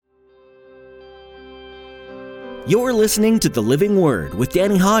You're listening to The Living Word with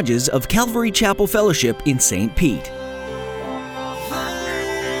Danny Hodges of Calvary Chapel Fellowship in St. Pete.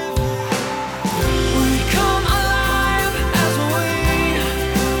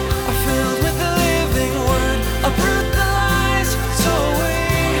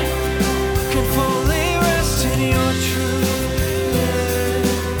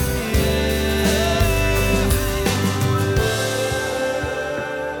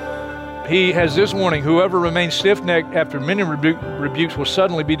 He has this warning: whoever remains stiff-necked after many rebukes will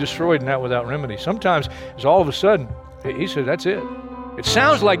suddenly be destroyed, and that without remedy. Sometimes it's all of a sudden. He said, that's it. It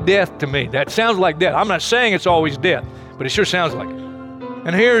sounds like death to me. That sounds like death. I'm not saying it's always death, but it sure sounds like it.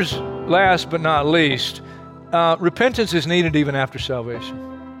 And here's, last but not least, repentance is needed even after salvation.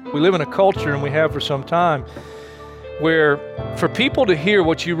 We live in a culture, and we have for some time, where for people to hear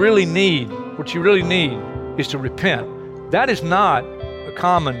what you really need is to repent. That is not a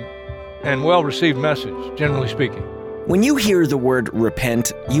common and well-received message, generally speaking. When you hear the word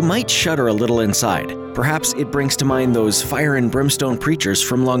repent, you might shudder a little inside. Perhaps it brings to mind those fire and brimstone preachers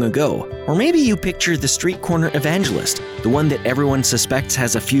from long ago. Or maybe you picture the street corner evangelist, the one that everyone suspects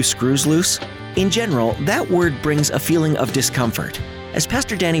has a few screws loose. In general, that word brings a feeling of discomfort. As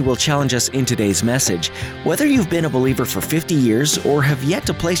Pastor Danny will challenge us in today's message, whether you've been a believer for 50 years or have yet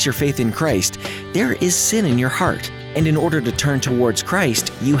to place your faith in Christ, there is sin in your heart. And in order to turn towards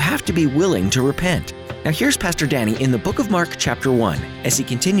Christ, you have to be willing to repent. Now here's Pastor Danny in the book of Mark chapter 1 as he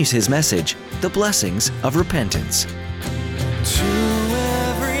continues his message, The Blessings of Repentance. To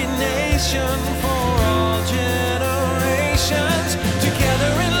every nation for all generations,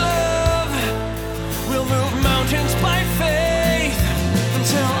 together in love, we'll move mountains by faith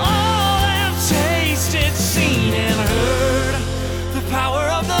until all have tasted, seen, and heard the power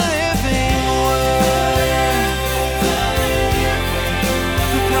of the living word.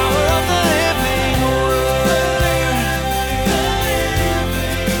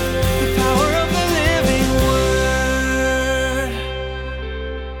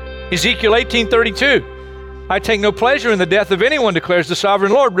 Ezekiel 18:32, I take no pleasure in the death of anyone, declares the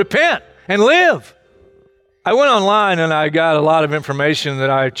sovereign Lord. Repent and live. I went online and I got a lot of information that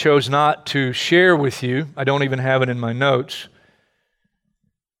I chose not to share with you. I don't even have it in my notes.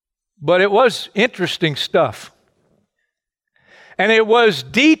 But it was interesting stuff. And it was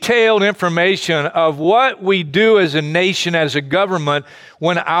detailed information of what we do as a nation, as a government,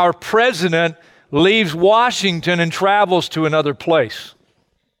 when our president leaves Washington and travels to another place.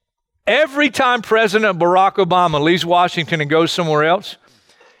 Every time President Barack Obama leaves Washington and goes somewhere else,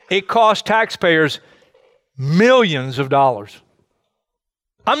 it costs taxpayers millions of dollars.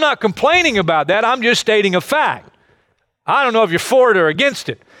 I'm not complaining about that. I'm just stating a fact. I don't know if you're for it or against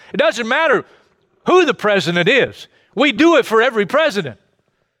it. It doesn't matter who the president is. We do it for every president.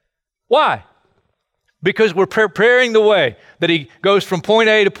 Why? Because we're preparing the way that he goes from point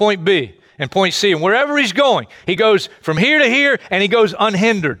A to point B and point C. And wherever he's going, he goes from here to here and he goes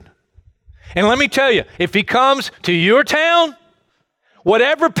unhindered. And let me tell you, if he comes to your town,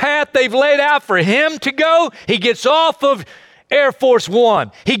 whatever path they've laid out for him to go, he gets off of Air Force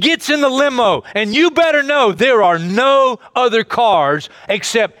One. He gets in the limo, and you better know there are no other cars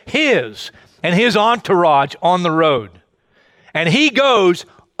except his and his entourage on the road. And he goes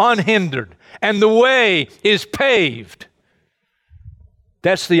unhindered, and the way is paved.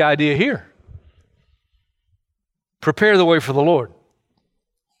 That's the idea here. Prepare the way for the Lord.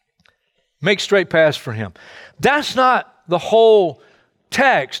 Make straight paths for him. That's not the whole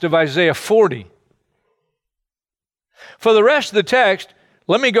text of Isaiah 40. For the rest of the text,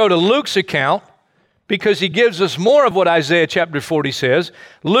 let me go to Luke's account because he gives us more of what Isaiah chapter 40 says.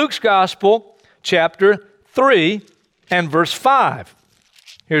 Luke's Gospel, chapter 3 and verse 5.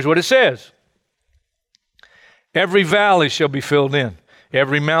 Here's what it says. Every valley shall be filled in,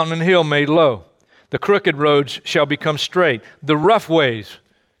 every mountain and hill made low. The crooked roads shall become straight, the rough ways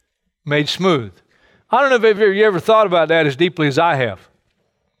made smooth. I don't know if you ever thought about that as deeply as I have.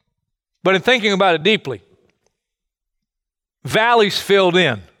 But in thinking about it deeply, valleys filled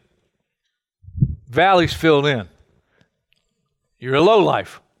in. Valleys filled in. You're a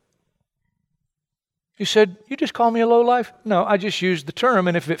lowlife. You said, you just call me a lowlife? No, I just used the term,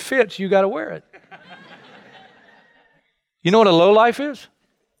 and if it fits, you got to wear it. You know what a lowlife is?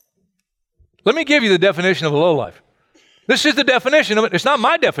 Let me give you the definition of a lowlife. This is the definition of it. It's not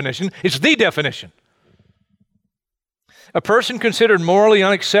my definition. It's the definition. A person considered morally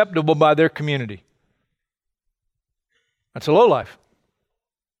unacceptable by their community. That's a lowlife.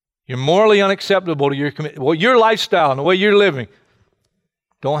 You're morally unacceptable to your community. Well, your lifestyle and the way you're living.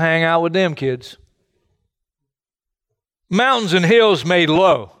 Don't hang out with them, kids. Mountains and hills made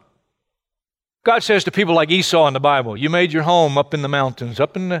low. God says to people like Esau in the Bible, you made your home up in the mountains,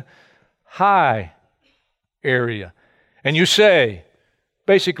 up in the high area. And you say,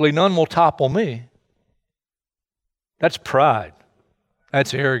 basically, none will topple me. That's pride.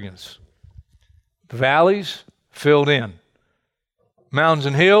 That's arrogance. Valleys filled in. Mountains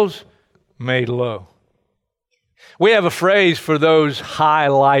and hills made low. We have a phrase for those high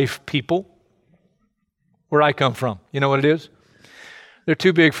life people. Where I come from, you know what it is? They're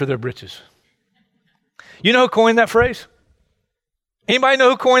too big for their britches. You know who coined that phrase? Anybody know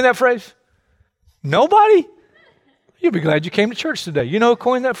who coined that phrase? Nobody? You'll be glad you came to church today. You know who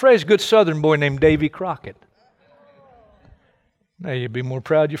coined that phrase? A good southern boy named Davy Crockett. Now you'd be more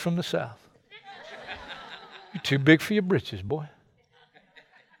proud you're from the South. You're too big for your britches, boy.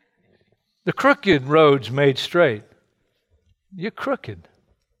 The crooked road's made straight. You're crooked.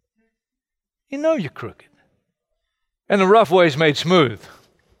 You know you're crooked. And the rough way's made smooth.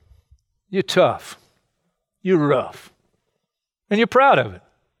 You're tough. You're rough. And you're proud of it.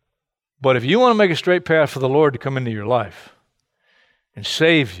 But if you want to make a straight path for the Lord to come into your life and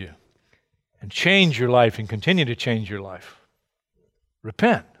save you and change your life and continue to change your life,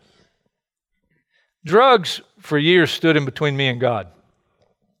 repent. Drugs for years stood in between me and God.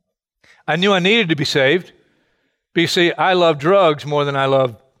 I knew I needed to be saved. But you see, I love drugs more than I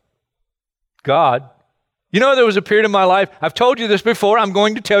love God. You know, there was a period in my life, I've told you this before, I'm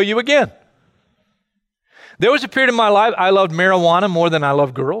going to tell you again. There was a period in my life I loved marijuana more than I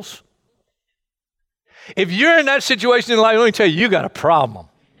loved girls. If you're in that situation in life, let me tell you, you got a problem.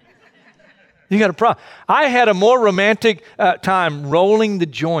 You got a problem. I had a more romantic time rolling the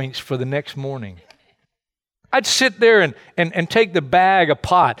joints for the next morning. I'd sit there and take the bag of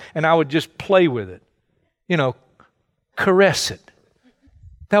pot and I would just play with it. You know, caress it.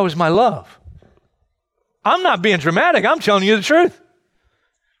 That was my love. I'm not being dramatic. I'm telling you the truth.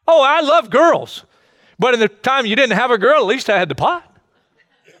 Oh, I love girls. But in the time you didn't have a girl, at least I had the pot.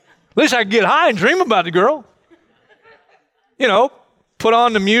 At least I could get high and dream about the girl. You know, put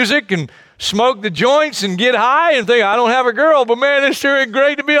on the music and smoke the joints and get high and think, I don't have a girl, but man, it's sure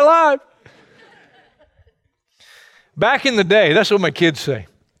great to be alive. Back in the day, that's what my kids say.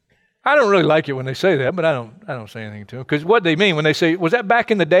 I don't really like it when they say that, but I don't say anything to them. Because what they mean when they say, was that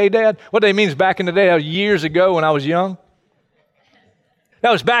back in the day, Dad? What they mean is back in the day, years ago when I was young. That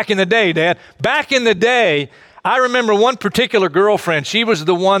was back in the day, Dad. Back in the day, I remember one particular girlfriend. She was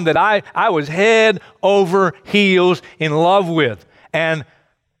the one that I was head over heels in love with. And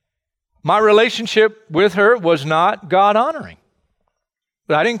my relationship with her was not God-honoring.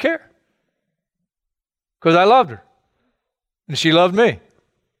 But I didn't care. Because I loved her. And she loved me.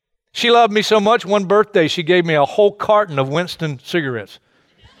 She loved me so much, one birthday, she gave me a whole carton of Winston cigarettes.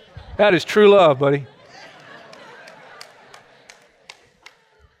 That is true love, buddy.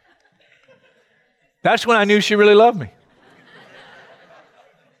 That's when I knew she really loved me.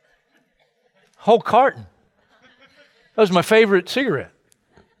 Whole carton. That was my favorite cigarette.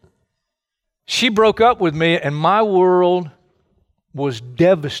 She broke up with me and my world was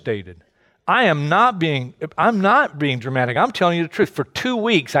devastated. I'm not being dramatic. I'm telling you the truth. For 2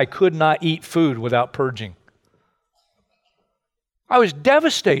 weeks, I could not eat food without purging. I was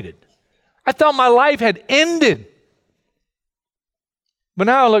devastated. I thought my life had ended. But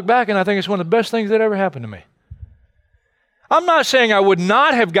now I look back and I think it's one of the best things that ever happened to me. I'm not saying I would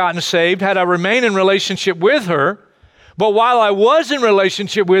not have gotten saved had I remained in relationship with her. But while I was in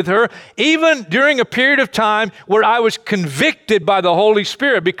relationship with her, even during a period of time where I was convicted by the Holy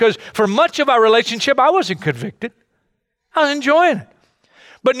Spirit, because for much of our relationship, I wasn't convicted. I was enjoying it.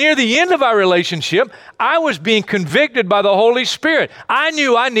 But near the end of our relationship, I was being convicted by the Holy Spirit. I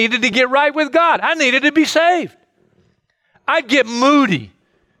knew I needed to get right with God. I needed to be saved. I'd get moody.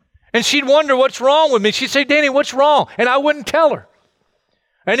 And she'd wonder what's wrong with me. She'd say, Danny, what's wrong? And I wouldn't tell her.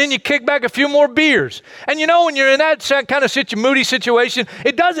 And then you kick back a few more beers. And you know, when you're in that kind of moody situation,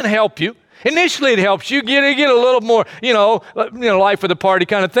 it doesn't help you. Initially, it helps you get a little more, life of the party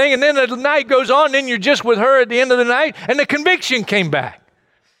kind of thing. And then the night goes on, and then you're just with her at the end of the night, and the conviction came back.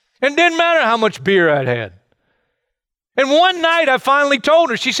 And it didn't matter how much beer I'd had. And one night, I finally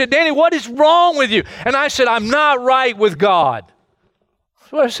told her, she said, Danny, what is wrong with you? And I said, I'm not right with God.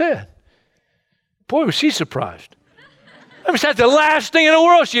 That's what I said. Boy, was she surprised. I mean, that's the last thing in the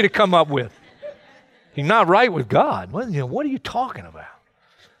world she'd have come up with. You're not right with God. What are you talking about?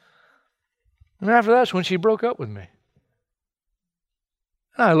 And after that's when she broke up with me.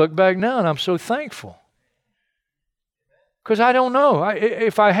 And I look back now and I'm so thankful. Because I don't know.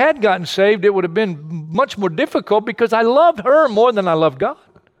 If I had gotten saved, it would have been much more difficult because I loved her more than I loved God.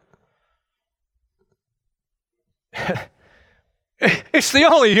 It's the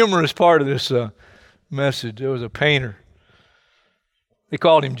only humorous part of this message. There was a painter. They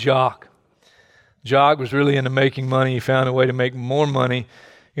called him Jock. Jock was really into making money. He found a way to make more money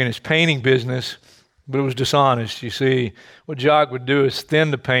in his painting business, but it was dishonest. You see, what Jock would do is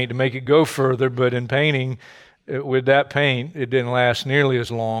thin the paint to make it go further, but in painting, with that paint, it didn't last nearly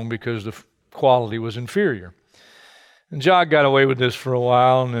as long because the quality was inferior. And Jock got away with this for a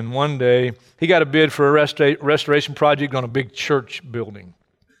while, and then one day, he got a bid for a restoration project on a big church building.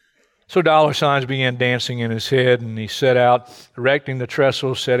 So dollar signs began dancing in his head, and he set out erecting the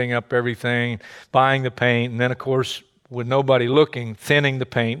trestles, setting up everything, buying the paint, and then, of course, with nobody looking, thinning the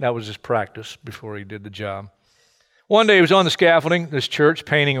paint. That was his practice before he did the job. One day he was on the scaffolding, this church,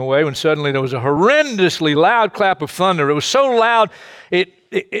 painting away, when suddenly there was a horrendously loud clap of thunder. It was so loud,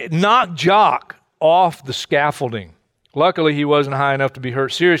 it knocked Jock off the scaffolding. Luckily, he wasn't high enough to be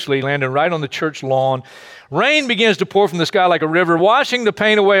hurt seriously. He landed right on the church lawn. Rain begins to pour from the sky like a river, washing the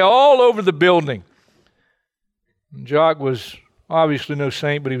paint away all over the building. And Jock was obviously no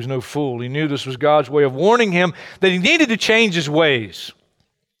saint, but he was no fool. He knew this was God's way of warning him that he needed to change his ways.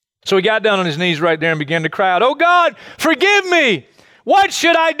 So he got down on his knees right there and began to cry out, "Oh God, forgive me! What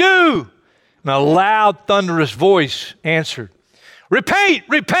should I do?" And a loud, thunderous voice answered, "Repaint,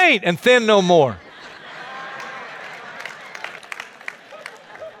 repaint, and thin no more."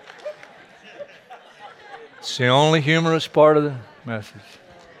 It's the only humorous part of the message.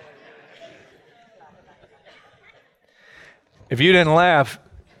 If you didn't laugh,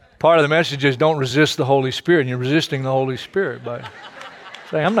 part of the message is don't resist the Holy Spirit, and you're resisting the Holy Spirit by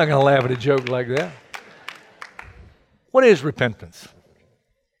saying, I'm not going to laugh at a joke like that. What is repentance?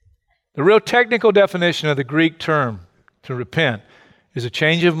 The real technical definition of the Greek term to repent is a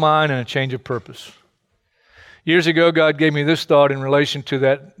change of mind and a change of purpose. Years ago, God gave me this thought in relation to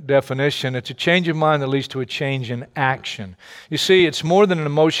that definition. It's a change of mind that leads to a change in action. You see, it's more than an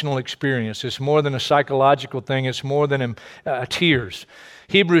emotional experience. It's more than a psychological thing. It's more than tears.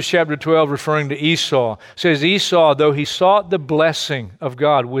 Hebrews chapter 12, referring to Esau, says Esau, though he sought the blessing of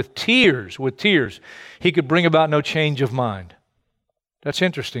God with tears, he could bring about no change of mind. That's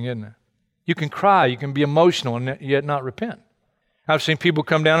interesting, isn't it? You can cry, you can be emotional, and yet not repent. I've seen people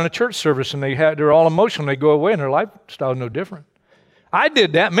come down in a church service and they're all emotional and they go away and their lifestyle is no different. I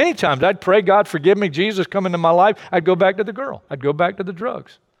did that many times. I'd pray, God, forgive me, Jesus, come into my life. I'd go back to the girl. I'd go back to the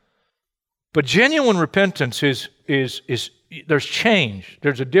drugs. But genuine repentance is there's change.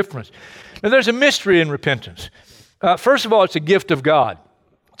 There's a difference. Now, there's a mystery in repentance. First of all, it's a gift of God.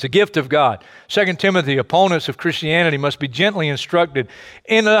 It's a gift of God. 2 Timothy, opponents of Christianity must be gently instructed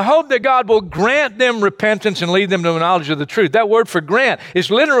in the hope that God will grant them repentance and lead them to the knowledge of the truth. That word for grant is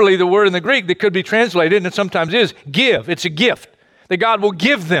literally the word in the Greek that could be translated, and it sometimes is, give. It's a gift that God will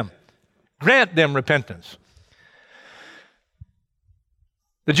give them, grant them repentance.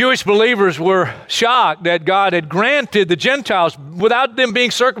 The Jewish believers were shocked that God had granted the Gentiles, without them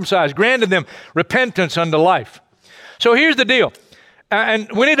being circumcised, granted them repentance unto life. So here's the deal.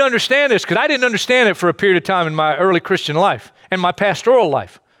 And we need to understand this because I didn't understand it for a period of time in my early Christian life and my pastoral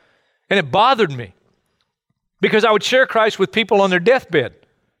life. And it bothered me because I would share Christ with people on their deathbed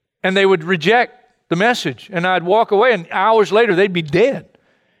and they would reject the message. And I'd walk away and hours later they'd be dead.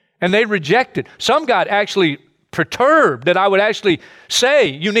 And they'd reject it. Some got actually perturbed that I would actually say,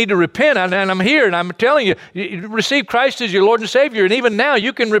 you need to repent. And I'm here and I'm telling you, you receive Christ as your Lord and Savior. And even now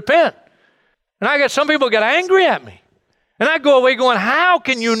you can repent. And I got some people got angry at me. And I go away going, how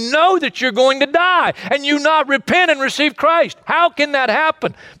can you know that you're going to die and you not repent and receive Christ? How can that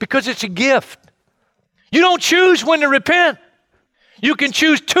happen? Because it's a gift. You don't choose when to repent. You can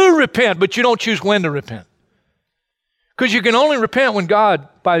choose to repent, but you don't choose when to repent. Because you can only repent when God,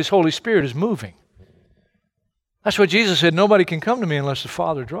 by His Holy Spirit, is moving. That's what Jesus said, nobody can come to me unless the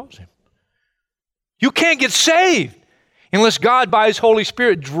Father draws him. You can't get saved unless God, by His Holy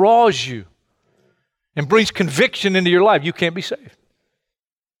Spirit, draws you and brings conviction into your life. You can't be saved.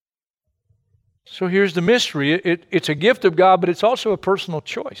 So here's the mystery. It's a gift of God, but it's also a personal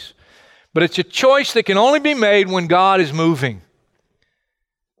choice. But it's a choice that can only be made when God is moving.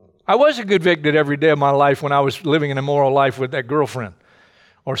 I wasn't convicted every day of my life when I was living an immoral life with that girlfriend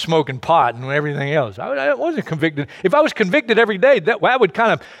or smoking pot and everything else. I wasn't convicted. If I was convicted every day, that would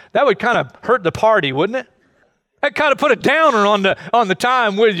kind of hurt the party, wouldn't it? That kind of put a downer on the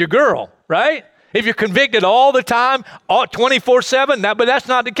time with your girl, right? If you're convicted all the time, 24/7, but that's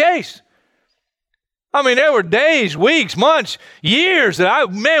not the case. I mean, there were days, weeks, months, years that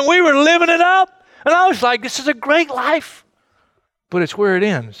we were living it up. And I was like, this is a great life. But it's where it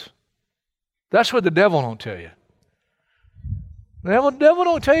ends. That's what the devil don't tell you. The devil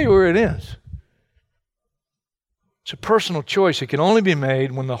don't tell you where it ends. It's a personal choice. It can only be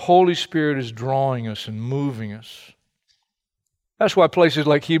made when the Holy Spirit is drawing us and moving us. That's why places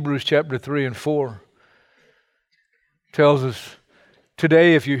like Hebrews chapter 3 and 4 tells us,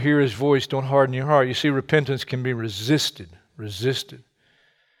 today if you hear His voice, don't harden your heart. You see, repentance can be resisted.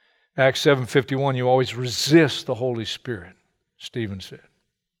 Acts 7:51, you always resist the Holy Spirit, Stephen said.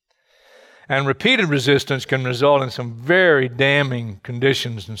 And repeated resistance can result in some very damning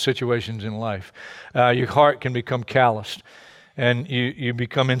conditions and situations in life. Your heart can become calloused, and you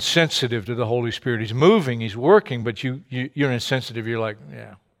become insensitive to the Holy Spirit. He's moving, He's working, but you're insensitive. You're like,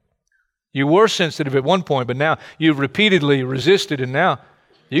 yeah. You were sensitive at one point, but now you've repeatedly resisted, and now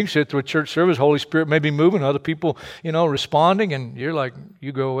you can sit through a church service, Holy Spirit may be moving, other people, responding, and you're like,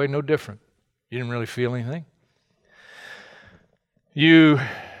 you go away no different. You didn't really feel anything. You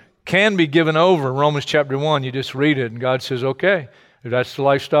can be given over. Romans chapter 1, you just read it, and God says, okay, if that's the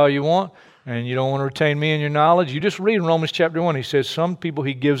lifestyle you want, and you don't want to retain me in your knowledge, you just read in Romans chapter 1. He says some people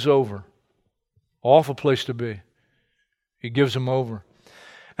He gives over. Awful place to be. He gives them over.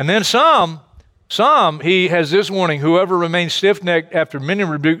 And then some He has this warning, whoever remains stiff-necked after many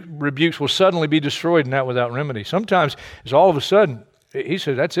rebukes will suddenly be destroyed, and that without remedy. Sometimes it's all of a sudden, He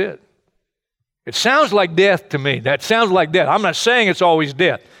says, that's it. It sounds like death to me. That sounds like death. I'm not saying it's always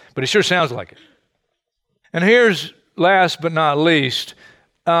death, but it sure sounds like it. And here's last but not least,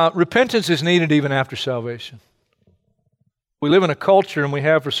 repentance is needed even after salvation. We live in a culture, and we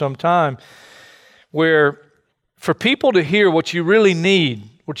have for some time, where for people to hear what you really need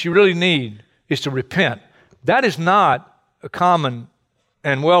is to repent. That is not a common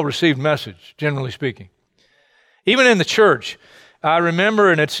and well-received message, generally speaking. Even in the church, I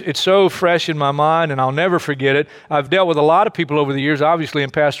remember, and it's so fresh in my mind, and I'll never forget it. I've dealt with a lot of people over the years, obviously in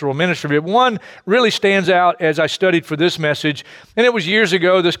pastoral ministry, but one really stands out as I studied for this message. And it was years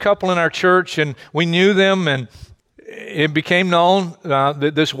ago, this couple in our church, and we knew them, and it became known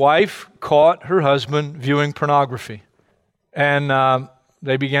that this wife caught her husband viewing pornography. And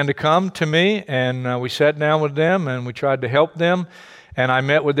they began to come to me, and we sat down with them, and we tried to help them. And I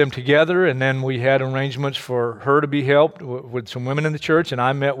met with them together, and then we had arrangements for her to be helped with some women in the church, and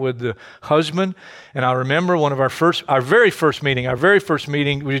I met with the husband. And I remember our very first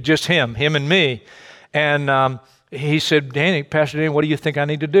meeting was just him and me. And he said, Pastor Danny, what do you think I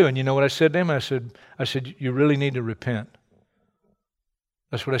need to do? And you know what I said to him? I said, you really need to repent.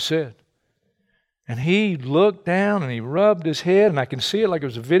 That's what I said. And he looked down and he rubbed his head, and I can see it like it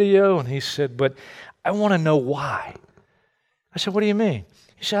was a video, and he said, but I want to know why. I said, what do you mean?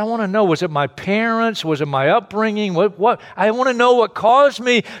 He said, I want to know, was it my parents? Was it my upbringing? What? I want to know what caused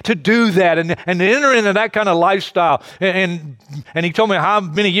me to do that and enter into that kind of lifestyle. And he told me how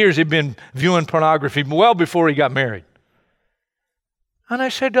many years he'd been viewing pornography, well before he got married. And I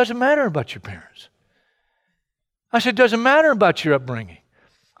said, it doesn't matter about your parents. I said, it doesn't matter about your upbringing.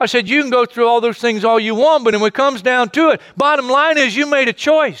 I said, you can go through all those things all you want, but when it comes down to it, bottom line is you made a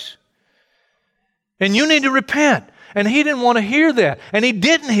choice. And you need to repent. And he didn't want to hear that. And he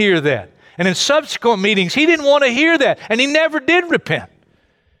didn't hear that. And in subsequent meetings, he didn't want to hear that. And he never did repent.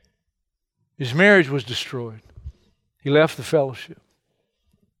 His marriage was destroyed. He left the fellowship.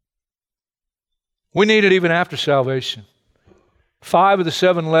 We need it even after salvation. 5 of the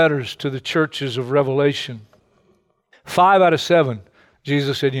 7 letters to the churches of Revelation, 5 out of 7,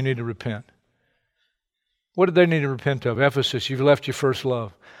 Jesus said you need to repent. What did they need to repent of? Ephesus, you've left your first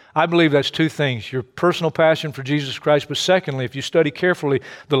love. I believe that's 2 things, your personal passion for Jesus Christ, but secondly, if you study carefully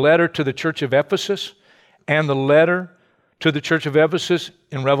the letter to the church of Ephesus and the letter to the church of Ephesus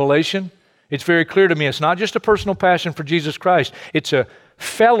in Revelation, it's very clear to me it's not just a personal passion for Jesus Christ, it's a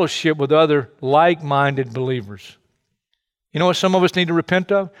fellowship with other like-minded believers. You know what some of us need to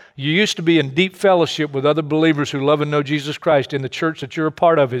repent of? You used to be in deep fellowship with other believers who love and know Jesus Christ in the church that you're a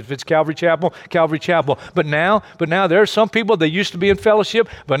part of. If it's Calvary Chapel, Calvary Chapel. But now there are some people that used to be in fellowship,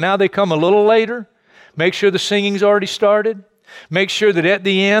 but now they come a little later. Make sure the singing's already started. Make sure that at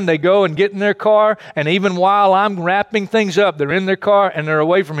the end they go and get in their car, and even while I'm wrapping things up, they're in their car and they're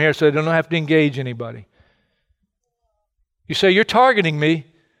away from here so they don't have to engage anybody. You say, you're targeting me.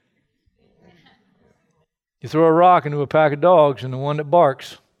 You throw a rock into a pack of dogs, and the one that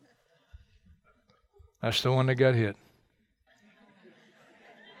barks, that's the one that got hit.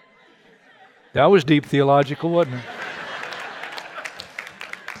 That was deep theological, wasn't it?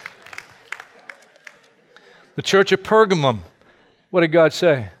 The church of Pergamum, what did God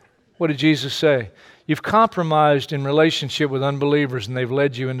say? What did Jesus say? You've compromised in relationship with unbelievers, and they've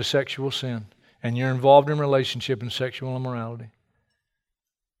led you into sexual sin, and you're involved in relationship and sexual immorality.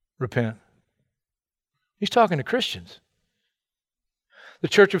 Repent. He's talking to Christians. The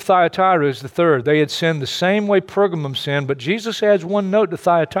church of Thyatira is the third. They had sinned the same way Pergamum sinned, but Jesus adds one note to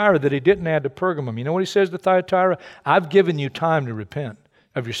Thyatira that he didn't add to Pergamum. You know what he says to Thyatira? I've given you time to repent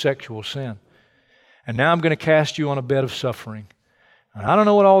of your sexual sin. And now I'm going to cast you on a bed of suffering. And I don't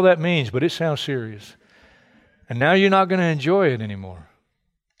know what all that means, but it sounds serious. And now you're not going to enjoy it anymore.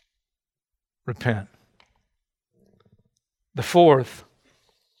 Repent. The fourth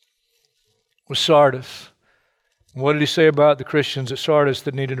was Sardis. What did he say about the Christians at Sardis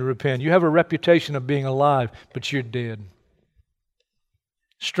that needed to repent? You have a reputation of being alive, but you're dead.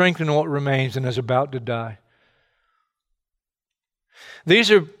 Strengthen what remains and is about to die.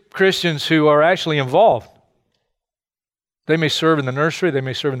 These are Christians who are actually involved. They may serve in the nursery, they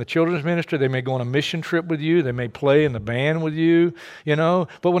may serve in the children's ministry, they may go on a mission trip with you, they may play in the band with you,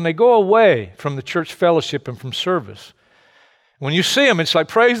 But when they go away from the church fellowship and from service, when you see them, it's like,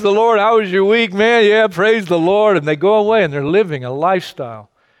 praise the Lord, how was your week, man? Yeah, praise the Lord. And they go away and they're living a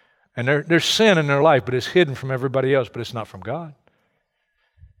lifestyle. And there's sin in their life, but it's hidden from everybody else, but it's not from God.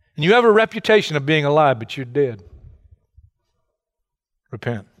 And you have a reputation of being alive, but you're dead.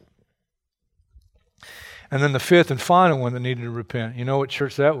 Repent. And then the fifth and final one that needed to repent. You know what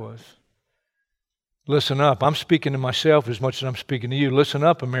church that was? Listen up. I'm speaking to myself as much as I'm speaking to you. Listen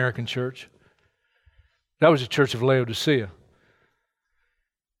up, American church. That was the church of Laodicea.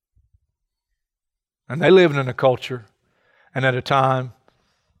 And they lived in a culture and at a time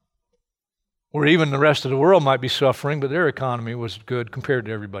where even the rest of the world might be suffering, but their economy was good compared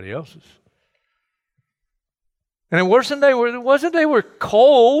to everybody else's. And it wasn't they were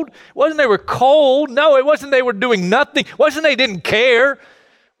cold. No, it wasn't they were doing nothing. It wasn't they didn't care. It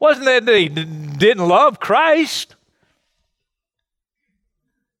wasn't that they didn't love Christ.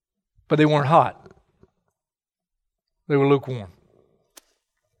 But they weren't hot. They were lukewarm.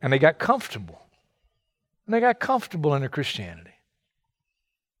 And they got comfortable. And they got comfortable in their Christianity.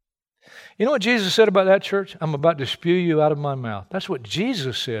 You know what Jesus said about that church? I'm about to spew you out of my mouth. That's what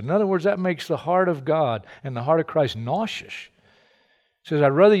Jesus said. In other words, that makes the heart of God and the heart of Christ nauseous. He says, I'd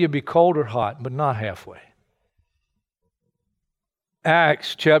rather you be cold or hot, but not halfway.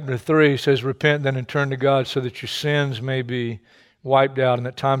 Acts chapter 3 says, repent then and turn to God so that your sins may be wiped out and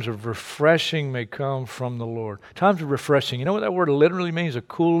that times of refreshing may come from the Lord. Times of refreshing. You know what that word literally means? A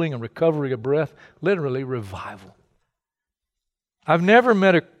cooling, a recovery, a breath. Literally, revival. I've never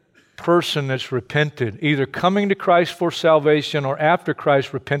met a person that's repented, either coming to Christ for salvation or after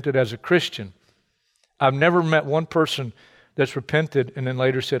Christ repented as a Christian. I've never met one person that's repented and then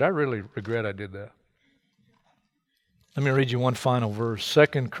later said, I really regret I did that. Let me read you one final verse. 2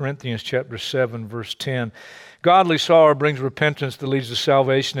 Corinthians chapter 7, verse 10. Godly sorrow brings repentance that leads to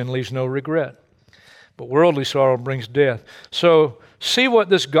salvation and leaves no regret. But worldly sorrow brings death. So see what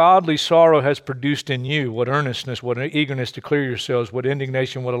this godly sorrow has produced in you, what earnestness, what eagerness to clear yourselves, what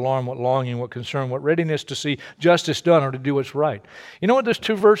indignation, what alarm, what longing, what concern, what readiness to see justice done or to do what's right. You know what those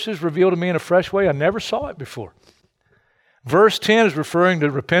two verses reveal to me in a fresh way? I never saw it before. Verse 10 is referring to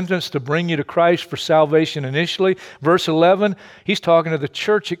repentance to bring you to Christ for salvation initially. Verse 11, he's talking to the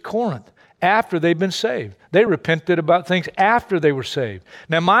church at Corinth after they've been saved. They repented about things after they were saved.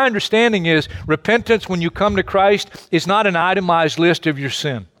 Now, my understanding is repentance when you come to Christ is not an itemized list of your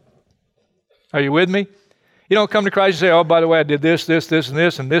sin. Are you with me? You don't come to Christ and say, oh, by the way, I did this,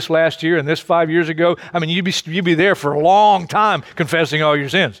 and this last year, and this 5 years ago. I mean, you'd be there for a long time confessing all your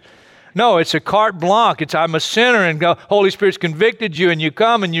sins. No, it's a carte blanche. It's I'm a sinner and the Holy Spirit's convicted you and you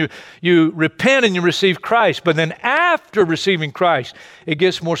come and you repent and you receive Christ. But then after receiving Christ, it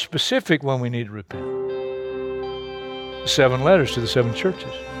gets more specific when we need to repent. 7 letters to the 7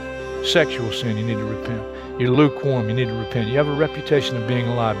 churches. Sexual sin, you need to repent. You're lukewarm, you need to repent. You have a reputation of being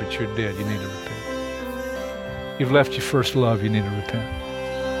alive, but you're dead, you need to repent. You've left your first love, you need to repent.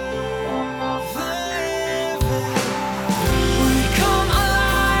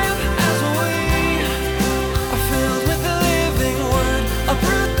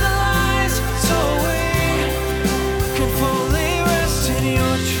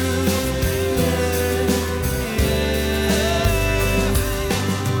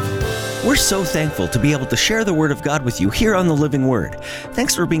 We're so thankful to be able to share the Word of God with you here on The Living Word.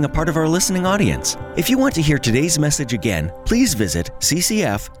 Thanks for being a part of our listening audience. If you want to hear today's message again, please visit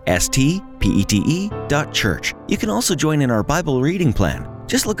ccfstpete.church. You can also join in our Bible reading plan.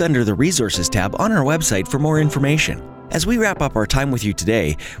 Just look under the Resources tab on our website for more information. As we wrap up our time with you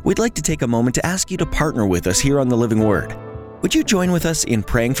today, we'd like to take a moment to ask you to partner with us here on The Living Word. Would you join with us in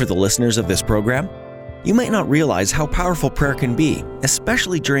praying for the listeners of this program? You might not realize how powerful prayer can be,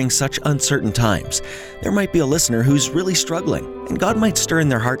 especially during such uncertain times. There might be a listener who's really struggling, and God might stir in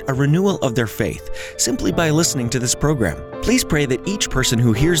their heart a renewal of their faith simply by listening to this program. Please pray that each person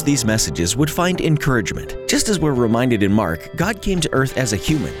who hears these messages would find encouragement. Just as we're reminded in Mark, God came to earth as a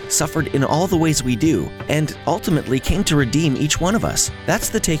human, suffered in all the ways we do, and ultimately came to redeem each one of us. That's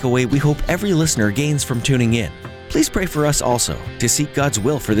the takeaway we hope every listener gains from tuning in. Please pray for us also to seek God's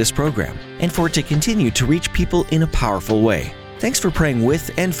will for this program and for it to continue to reach people in a powerful way. Thanks for praying with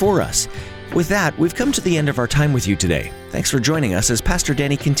and for us. With that, we've come to the end of our time with you today. Thanks for joining us as Pastor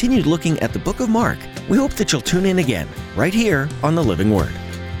Danny continued looking at the book of Mark. We hope that you'll tune in again, right here on The Living Word.